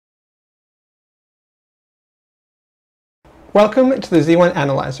Welcome to the Z1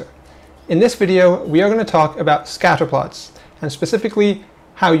 Analyzer. In this video, we are going to talk about scatter plots, and specifically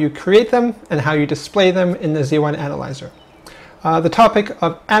how you create them and how you display them in the Z1 Analyzer. The topic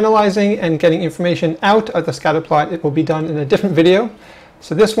of analyzing and getting information out of the scatter plot, it will be done in a different video.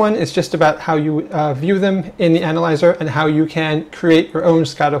 So this one is just about how you view them in the Analyzer and how you can create your own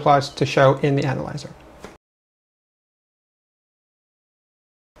scatter plots to show in the Analyzer.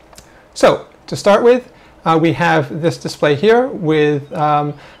 So, to start with, we have this display here with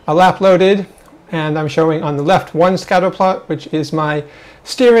a lap loaded, and I'm showing on the left one scatter plot, which is my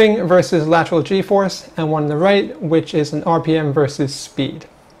steering versus lateral g-force, and one on the right, which is an RPM versus speed.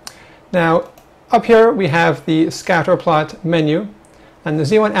 Now, up here we have the scatter plot menu, and the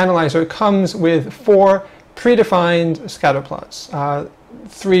Z1 Analyzer comes with 4 predefined scatter plots,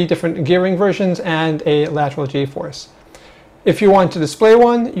 3 different gearing versions, and a lateral g-force. If you want to display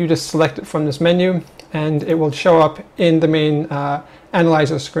one, you just select it from this menu, and it will show up in the main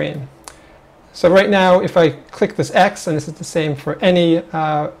Analyzer screen. So right now, if I click this X, and this is the same for any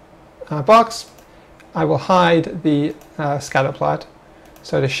box, I will hide the scatter plot.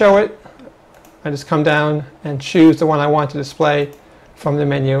 So to show it, I just come down and choose the one I want to display from the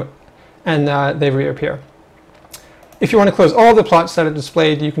menu, and they reappear. If you want to close all the plots that are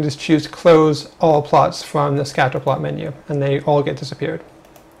displayed, you can just choose to close all plots from the scatter plot menu, and they all get disappeared.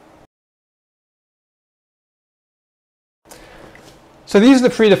 So these are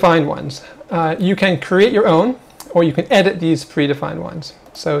the predefined ones. You can create your own, or you can edit these predefined ones.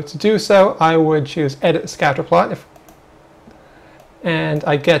 So to do so, I would choose Edit Scatter Plot, and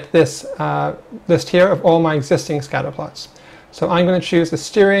I get this list here of all my existing scatter plots. So I'm going to choose the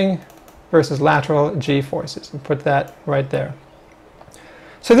steering versus lateral g-forces and put that right there.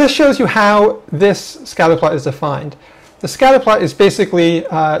 So this shows you how this scatter plot is defined. The scatter plot is basically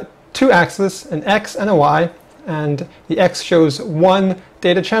 2 axes, an X and a Y, and the X shows one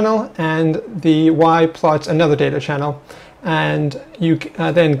data channel and the Y plots another data channel, and you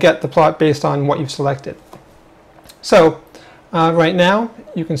then get the plot based on what you've selected. So right now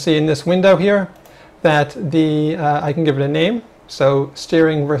you can see in this window here that I can give it a name, so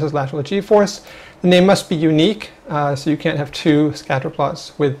steering versus lateral g-force. The name must be unique, so you can't have 2 scatter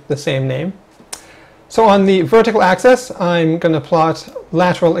plots with the same name. So on the vertical axis, I'm going to plot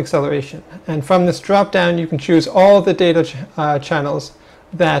lateral acceleration. And from this drop-down, you can choose all the data channels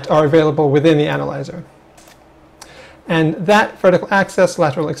that are available within the Analyzer. And that vertical axis,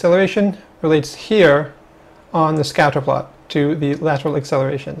 lateral acceleration, relates here on the scatter plot to the lateral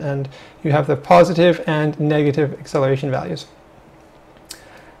acceleration. And you have the positive and negative acceleration values.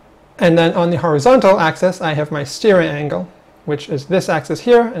 And then on the horizontal axis, I have my steering angle, which is this axis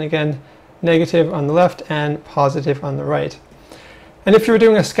here, and again, negative on the left and positive on the right. And if you're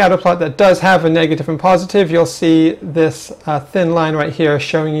doing a scatter plot that does have a negative and positive, you'll see this thin line right here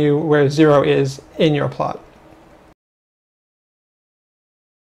showing you where 0 is in your plot.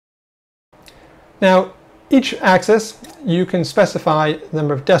 Now, each axis, you can specify the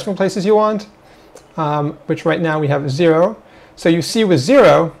number of decimal places you want, which right now we have 0. So you see with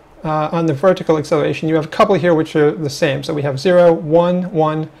 0, on the vertical acceleration, you have a couple here which are the same. So we have 0, 1,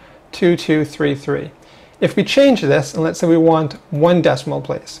 1, 2, 2, 3, 3. If we change this, and let's say we want 1 decimal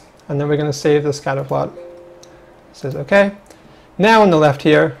place, and then we're going to save the scatter plot. It says OK. Now on the left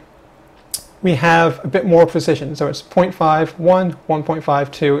here, we have a bit more precision. So it's 0.5, 1,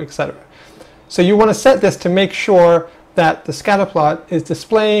 1.5, 2, etc. So you want to set this to make sure that the scatter plot is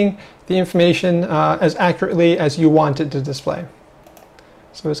displaying the information as accurately as you want it to display.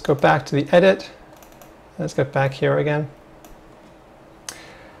 So let's go back to the edit. Let's get back here again.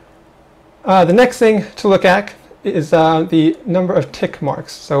 The next thing to look at is the number of tick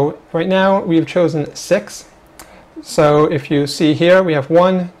marks. So right now we've chosen 6. So if you see here, we have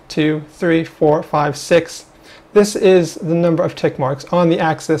 1, 2, 3, 4, 5, 6. This is the number of tick marks on the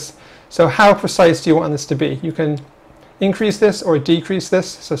axis. So how precise do you want this to be? You can increase this or decrease this.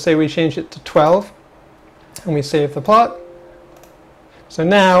 So say we change it to 12, and we save the plot. So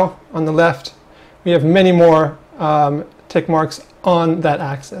now on the left, we have many more tick marks on that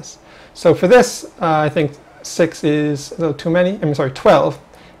axis. So for this, I think 6 is a little too many. 12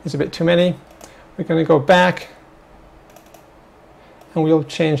 is a bit too many. We're going to go back, and we'll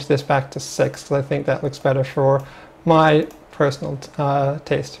change this back to 6, because I think that looks better for my personal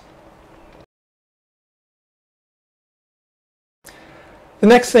taste. The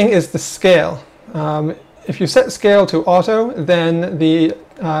next thing is the scale. If you set scale to auto, then the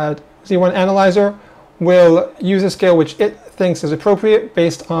Z1 Analyzer will use a scale which it thinks is appropriate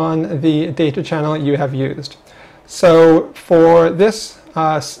based on the data channel you have used. So for this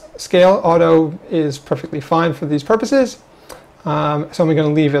scale, auto is perfectly fine for these purposes. so I'm going to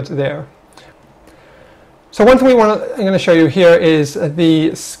leave it there. So one thing I'm going to show you here is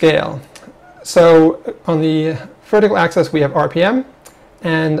the scale. So on the vertical axis we have RPM,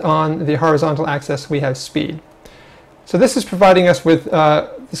 and on the horizontal axis we have speed. So this is providing us with the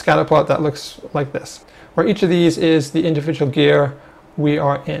scatter plot that looks like this, where each of these is the individual gear we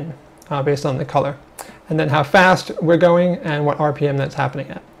are in based on the color, and then how fast we're going and what RPM that's happening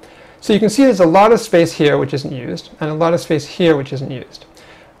at. So you can see there's a lot of space here which isn't used, and a lot of space here which isn't used.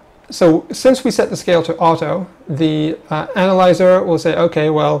 So since we set the scale to auto, the analyzer will say, okay,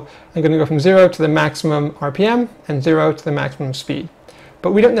 well, I'm going to go from 0 to the maximum RPM and 0 to the maximum speed.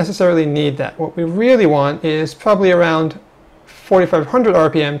 But we don't necessarily need that. What we really want is probably around 4,500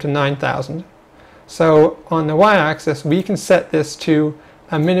 RPM to 9,000. So on the y-axis, we can set this to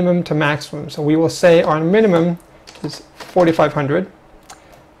a minimum to maximum. So we will say our minimum is 4,500,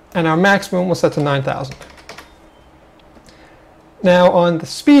 and our maximum will set to 9,000. Now on the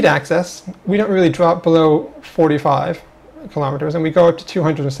speed axis, we don't really drop below 45 kilometers, and we go up to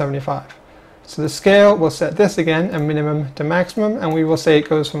 275. So the scale will set this again, a minimum to maximum, and we will say it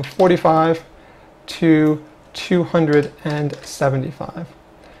goes from 45 to 275.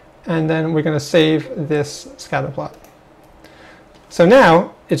 And then we're going to save this scatter plot. So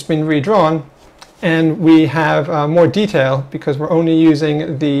now it's been redrawn, and we have more detail because we're only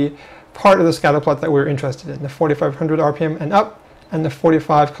using the part of the scatter plot that we're interested in, the 4,500 RPM and up, and the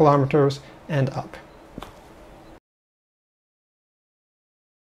 45 kilometers and up.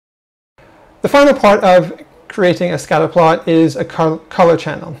 The final part of creating a scatter plot is a color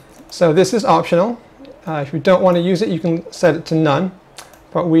channel. So this is optional. If you don't want to use it, you can set it to none,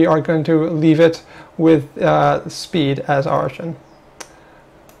 but we are going to leave it with speed as our option,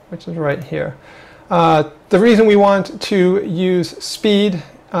 which is right here. The reason we want to use speed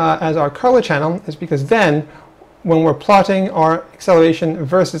as our color channel is because then when we're plotting our acceleration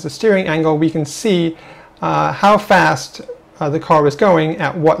versus the steering angle, we can see how fast the car is going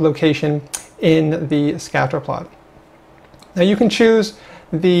at what location in the scatter plot. Now you can choose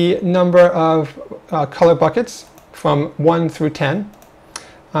the number of color buckets from 1 through 10,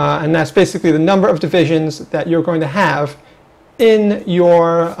 and that's basically the number of divisions that you're going to have in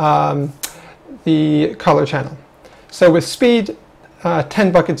your the color channel. So with speed,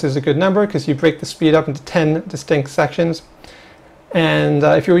 10 buckets is a good number because you break the speed up into 10 distinct sections. And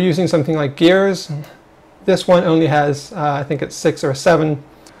if you were using something like gears, this one only has, I think it's 6 or 7.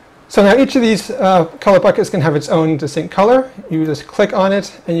 So now each of these color buckets can have its own distinct color. You just click on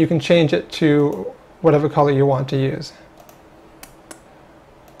it and you can change it to whatever color you want to use.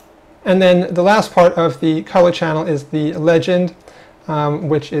 And then the last part of the color channel is the legend,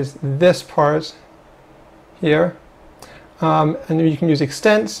 which is this part here. And you can use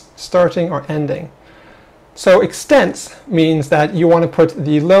extents, starting, or ending. So extents means that you want to put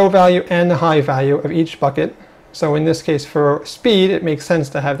the low value and the high value of each bucket. So in this case for speed, it makes sense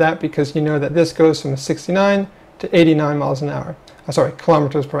to have that because you know that this goes from 69 to 89 miles an hour.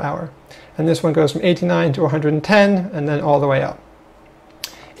 Kilometers per hour. And this one goes from 89 to 110 and then all the way up.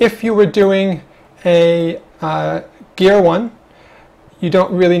 If you were doing a gear 1, you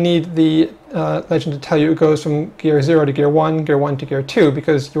don't really need the legend to tell you it goes from gear 0 to gear 1 to gear 2,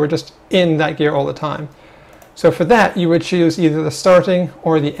 because you're just in that gear all the time. So for that, you would choose either the starting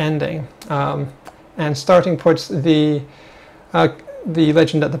or the ending. And starting puts the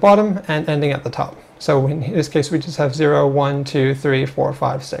legend at the bottom and ending at the top. So in this case, we just have 0, 1, 2, 3, 4,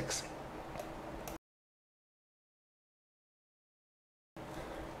 5, 6.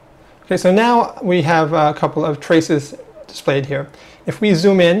 Okay, so now we have a couple of traces displayed here. If we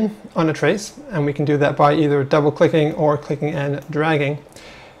zoom in on a trace, and we can do that by either double-clicking or clicking and dragging,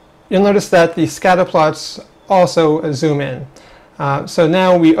 you'll notice that the scatter plots also zoom in. So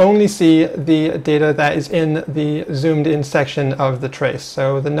now we only see the data that is in the zoomed-in section of the trace.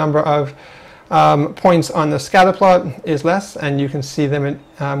 So the number of points on the scatter plot is less, and you can see them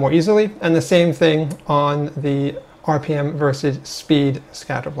more easily. And the same thing on the RPM versus speed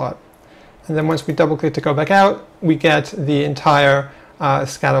scatter plot. And then once we double-click to go back out, we get the entire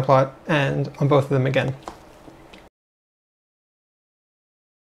scatter plot and on both of them again.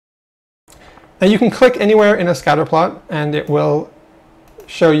 Now you can click anywhere in a scatter plot and it will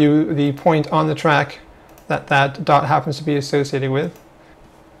show you the point on the track that that dot happens to be associated with.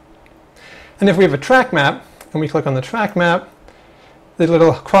 And if we have a track map and we click on the track map, the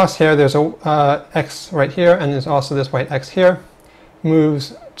little crosshair, there's a X right here, and there's also this white X here,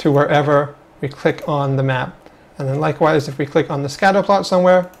 moves to wherever we click on the map. And then likewise, if we click on the scatter plot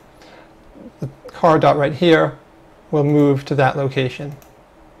somewhere, the car dot right here will move to that location.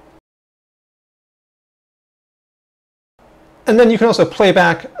 And then you can also play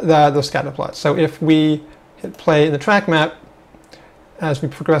back those scatter plots. So if we hit play in the track map, as we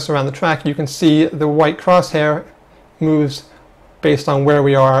progress around the track, you can see the white crosshair moves based on where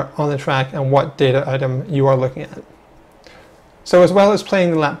we are on the track and what data item you are looking at. So as well as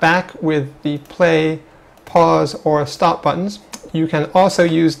playing the lap back with the play, pause, or stop buttons, you can also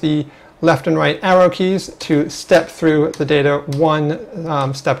use the left and right arrow keys to step through the data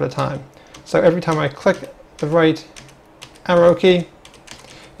one step at a time. So every time I click the right arrow key,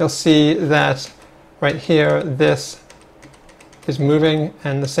 you'll see that right here this is moving,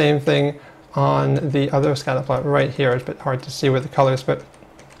 and the same thing on the other scatter plot right here. It's a bit hard to see with the colors, but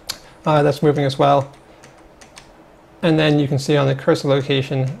that's moving as well. And then you can see on the cursor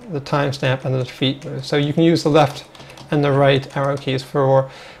location the timestamp and the feet move. So you can use the left and the right arrow keys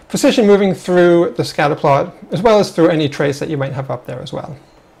for precision moving through the scatter plot, as well as through any trace that you might have up there as well.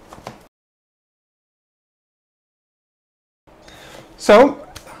 So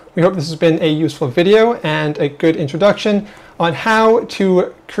we hope this has been a useful video and a good introduction on how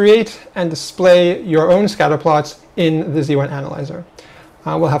to create and display your own scatter plots in the Z1 Analyzer.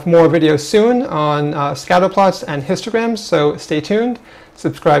 We'll have more videos soon on scatter plots and histograms, so stay tuned,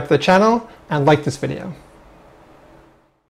 subscribe to the channel, and like this video.